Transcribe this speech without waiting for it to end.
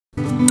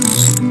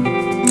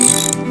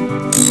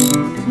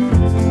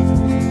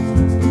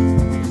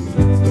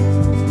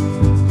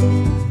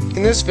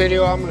this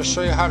video, I'm going to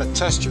show you how to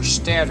test your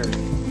stator.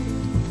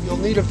 You'll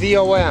need a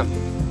VOM.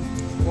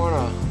 You want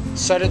to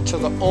set it to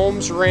the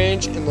ohms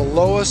range, in the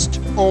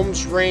lowest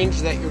ohms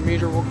range that your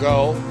meter will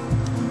go.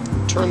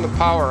 Turn the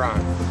power on.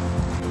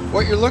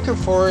 What you're looking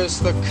for is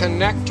the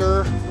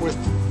connector with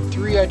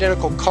 3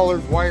 identical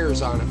colored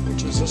wires on it,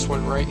 which is this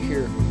one right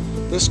here.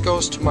 This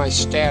goes to my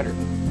stator.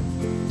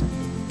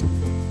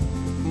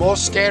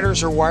 Most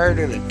stators are wired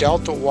in a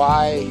delta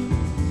Y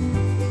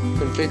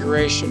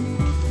configuration.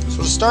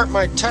 So to start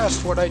my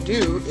test, what I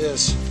do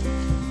is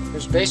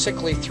there's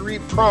basically 3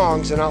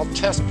 prongs, and I'll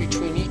test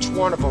between each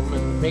one of them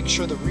and make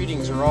sure the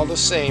readings are all the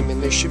same,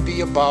 and they should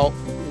be about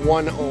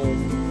 1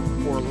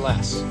 ohm or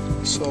less.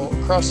 So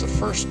across the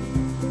first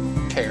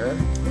pair,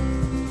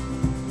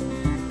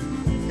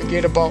 I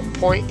get about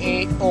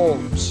 0.8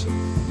 ohms.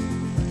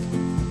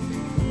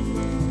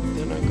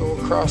 Then I go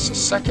across the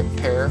second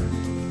pair,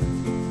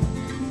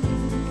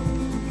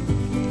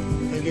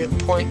 I get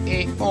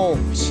 0.8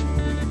 ohms.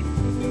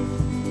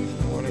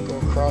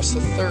 Across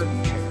the third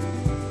pair,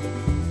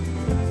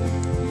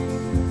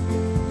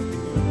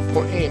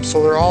 0.8.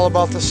 So they're all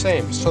about the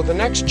same. So the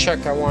next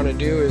check I want to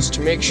do is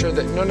to make sure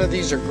that none of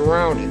these are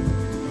grounded.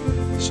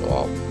 So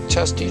I'll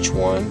test each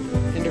one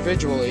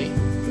individually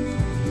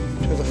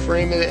to the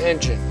frame of the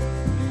engine,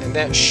 and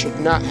that should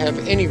not have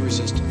any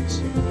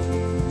resistance.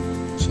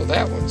 So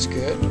that one's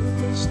good,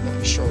 it's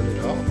not short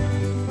at all.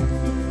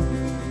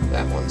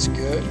 That one's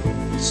good,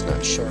 it's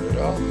not short at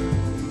all.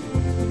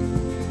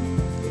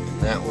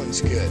 That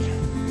one's good.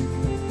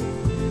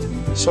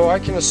 So I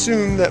can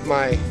assume that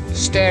my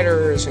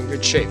stator is in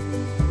good shape.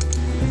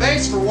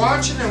 Thanks for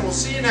watching, and we'll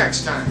see you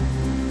next time.